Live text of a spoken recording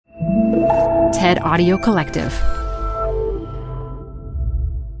TED Audio Collective.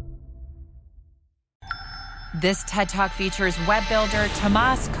 This TED Talk features web builder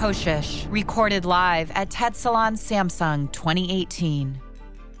Tamas Kocsis, recorded live at TED Salon Samsung 2018.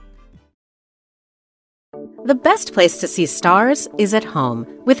 The best place to see stars is at home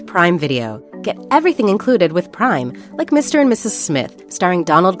with Prime Video. Get everything included with Prime, like Mr. and Mrs. Smith, starring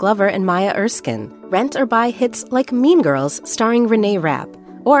Donald Glover and Maya Erskine. Rent or buy hits like Mean Girls, starring Renee Rapp.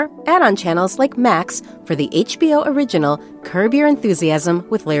 Or add-on channels like Max for the HBO original Curb Your Enthusiasm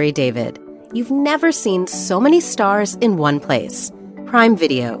with Larry David. You've never seen so many stars in one place. Prime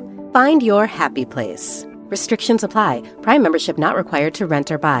Video. Find your happy place. Restrictions apply. Prime membership not required to rent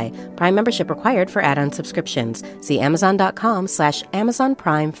or buy. Prime membership required for add-on subscriptions. See Amazon.com/Amazon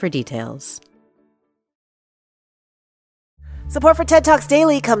Prime for details. Support for TED Talks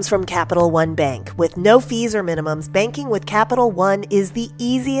Daily comes from Capital One Bank. With no fees or minimums, banking with Capital One is the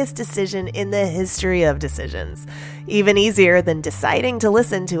easiest decision in the history of decisions. Even easier than deciding to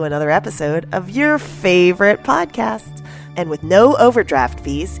listen to another episode of your favorite podcast. And with no overdraft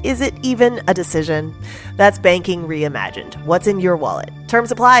fees, is it even a decision? That's banking reimagined. What's in your wallet?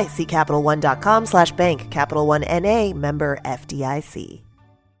 Terms apply. See CapitalOne.com/bank. Capital One N.A. member FDIC.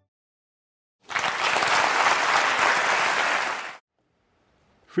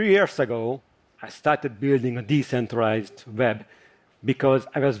 Three years ago, I started building a decentralized web because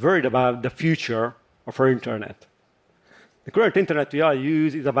I was worried about the future of our internet. The current internet we all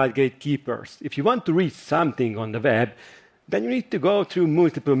use is about gatekeepers. If you want to reach something on the web, then you need to go through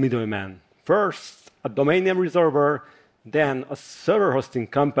multiple middlemen. First, a domain name reserver, then a server hosting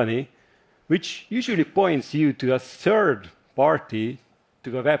company, which usually points you to a third party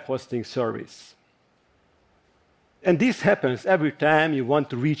to a web hosting service. And this happens every time you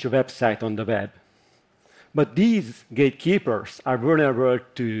want to reach a website on the web. But these gatekeepers are vulnerable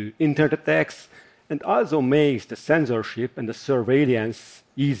to internet attacks and also makes the censorship and the surveillance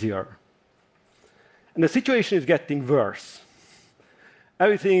easier. And the situation is getting worse.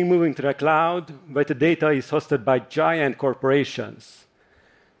 Everything moving to the cloud, where the data is hosted by giant corporations.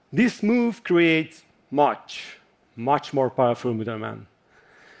 This move creates much more powerful middlemen.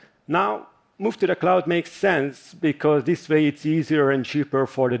 Now, move to the cloud makes sense because this way it's easier and cheaper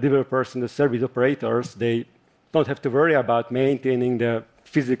for the developers and the service operators. They don't have to worry about maintaining the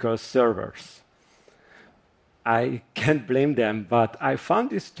physical servers. I can't blame them, but I found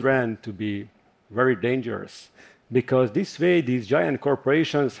this trend to be very dangerous because this way these giant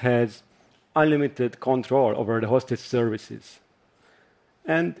corporations have unlimited control over the hosted services.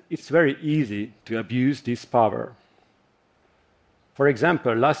 And it's very easy to abuse this power. For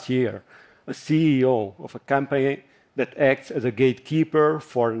example, last year, a CEO of a company that acts as a gatekeeper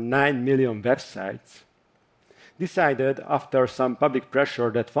for 9 million websites decided, after some public pressure,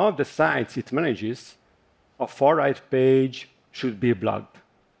 that one of the sites it manages, a far-right page, should be blocked.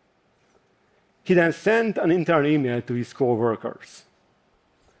 He then sent an internal email to his co-workers.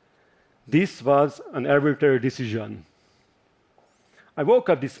 This was an arbitrary decision. I woke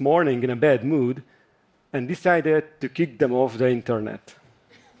up this morning in a bad mood and decided to kick them off the internet.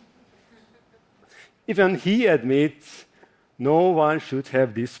 Even he admits no one should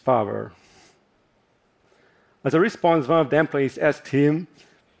have this power. As a response, one of the employees asked him,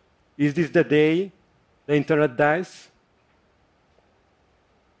 "Is this the day the internet dies?"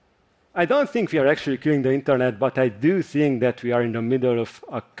 I don't think we are actually killing the internet, but I do think that we are in the middle of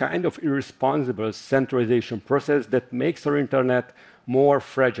a kind of irresponsible centralization process that makes our internet more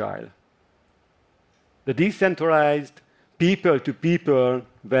fragile. The decentralized people-to-people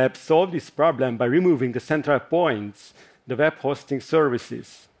web solved this problem by removing the central points, the web hosting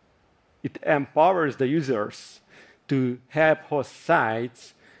services. It empowers the users to help host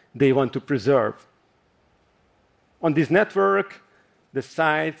sites they want to preserve. On this network, the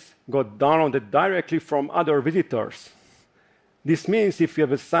sites got downloaded directly from other visitors. This means if you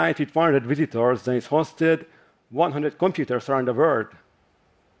have a site with 100 visitors, then it's hosted 100 computers around the world.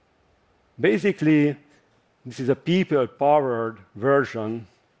 Basically, this is a people-powered version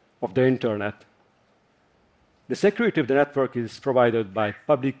of the internet. The security of the network is provided by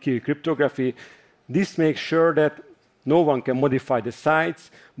public key cryptography. This makes sure that no one can modify the sites,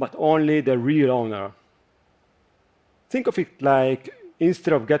 but only the real owner. Think of it like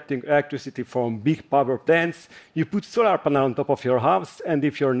instead of getting electricity from big power plants, you put solar panel on top of your house, and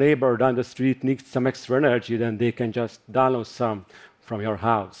if your neighbor down the street needs some extra energy, then they can just download some from your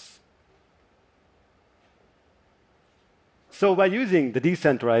house. So by using the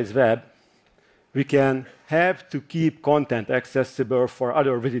decentralized web, we can have to keep content accessible for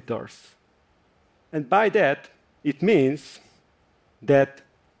other visitors. And by that, it means that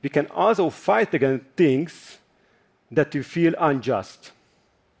we can also fight against things that we feel unjust,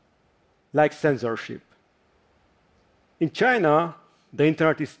 like censorship. In China, the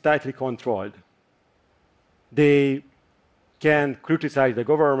internet is tightly controlled. They can criticize the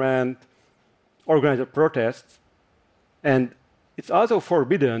government, organize a protest, and it's also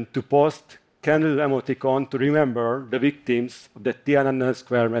forbidden to post candle emoticon to remember the victims of the Tiananmen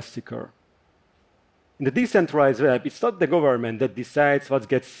Square massacre. In the decentralized web, it's not the government that decides what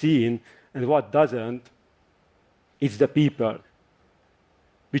gets seen and what doesn't. It's the people,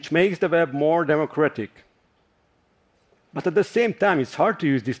 which makes the web more democratic. But at the same time, it's hard to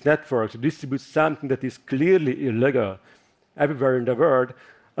use this network to distribute something that is clearly illegal everywhere in the world,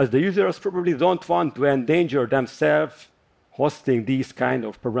 as the users probably don't want to endanger themselves hosting these kind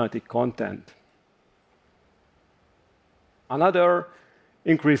of problematic content. Another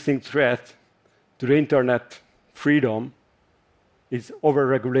increasing threat to the internet freedom is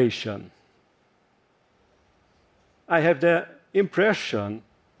overregulation. I have the impression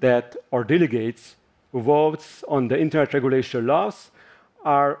that our delegates who vote on the internet regulation laws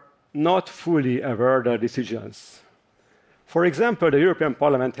are not fully aware of their decisions. For example, the European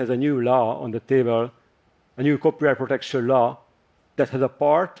Parliament has a new law on the table, a new copyright protection law that has a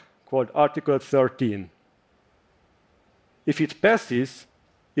part called Article 13. If it passes,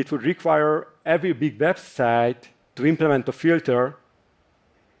 it would require every big website to implement a filter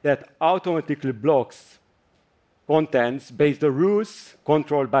that automatically blocks contents based on rules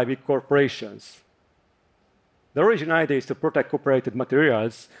controlled by big corporations. The original idea is to protect copyrighted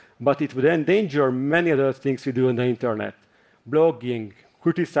materials, but it would endanger many other things we do on the internet: blogging,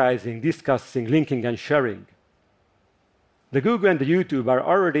 criticizing, discussing, linking, and sharing. The Google and the YouTube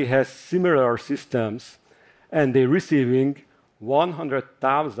already has similar systems, and they're receiving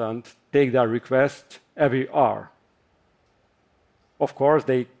 100,000 takedown requests every hour. Of course,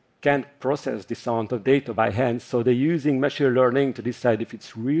 they can't process this amount of data by hand, so they're using machine learning to decide if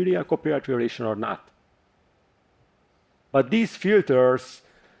it's really a copyright violation or not. But these filters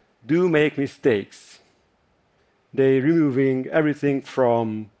do make mistakes. They're removing everything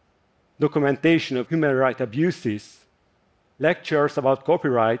from documentation of human rights abuses, lectures about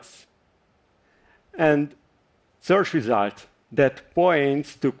copyrights, and search result that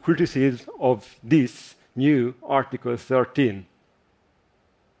points to criticism of this new Article 13.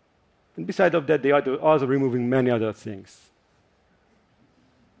 And besides of that, they are also removing many other things.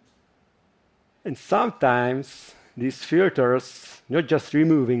 And sometimes these filters not just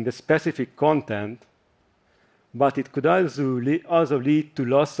removing the specific content, but it could also lead to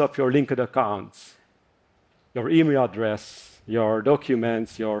loss of your linked accounts, your email address, your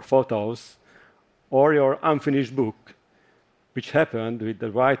documents, your photos, or your unfinished book, which happened with the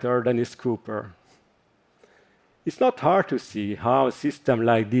writer Dennis Cooper. It's not hard to see how a system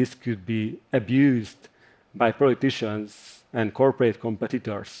like this could be abused by politicians and corporate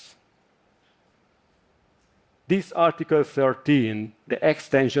competitors. This Article 13, the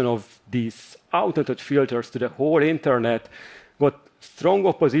extension of these automated filters to the whole internet, got strong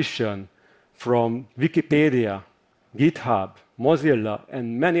opposition from Wikipedia, GitHub, Mozilla,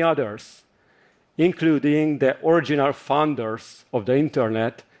 and many others, including the original founders of the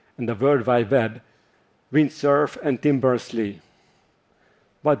internet and the World Wide Web, Vint Cerf and Tim Berners-Lee.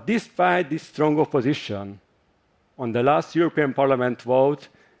 But despite this strong opposition, on the last European Parliament vote,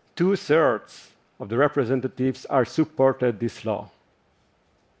 2/3 of the representatives are supported this law.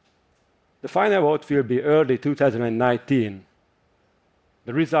 The final vote will be early 2019.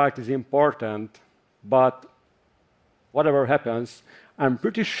 The result is important, but whatever happens, I'm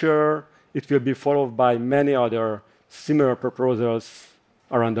pretty sure it will be followed by many other similar proposals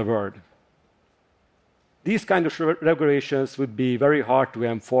around the world. These kind of regulations would be very hard to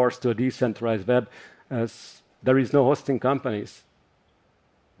enforce to a decentralized web, as there is no hosting companies.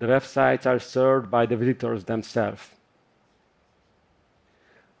 The websites are served by the visitors themselves.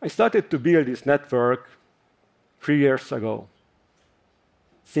 I started to build this network 3 years ago.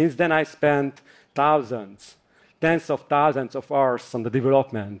 Since then, I spent thousands, tens of thousands of hours on the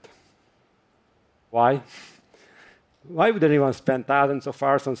development. Why? Why would anyone spend thousands of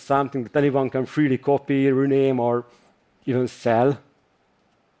hours on something that anyone can freely copy, rename, or even sell?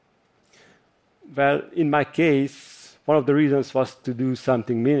 Well, in my case, one of the reasons was to do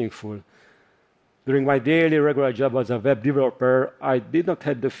something meaningful. During my daily regular job as a web developer, I did not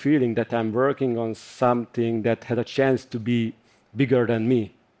have the feeling that I'm working on something that had a chance to be bigger than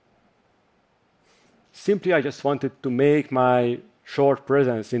me. Simply, I just wanted to make my short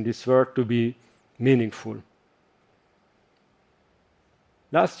presence in this world to be meaningful.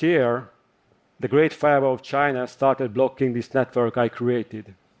 Last year, the Great Firewall of China started blocking this network I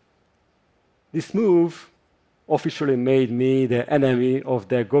created. This move officially made me the enemy of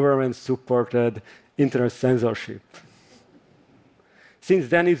the government-supported internet censorship. Since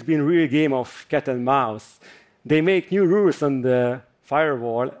then, it's been a real game of cat and mouse. They make new rules on the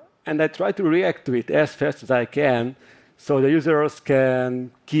firewall, and I try to react to it as fast as I can so the users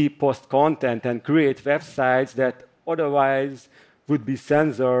can keep post content and create websites that otherwise would be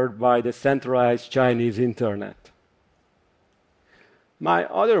censored by the centralized Chinese internet. My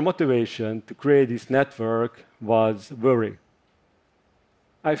other motivation to create this network was worry.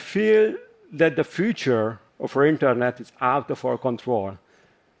 I feel that the future of our internet is out of our control.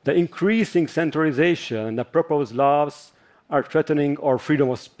 The increasing centralization and the proposed laws are threatening our freedom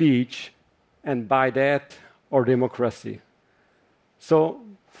of speech, and by that, our democracy. So,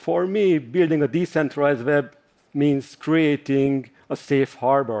 for me, building a decentralized web means creating a safe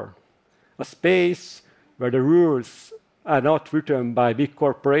harbor, a space where the rules are not written by big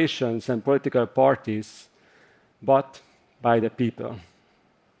corporations and political parties, but by the people.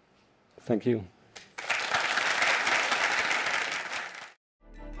 Thank you.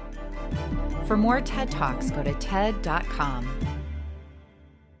 For more TED Talks, go to TED.com.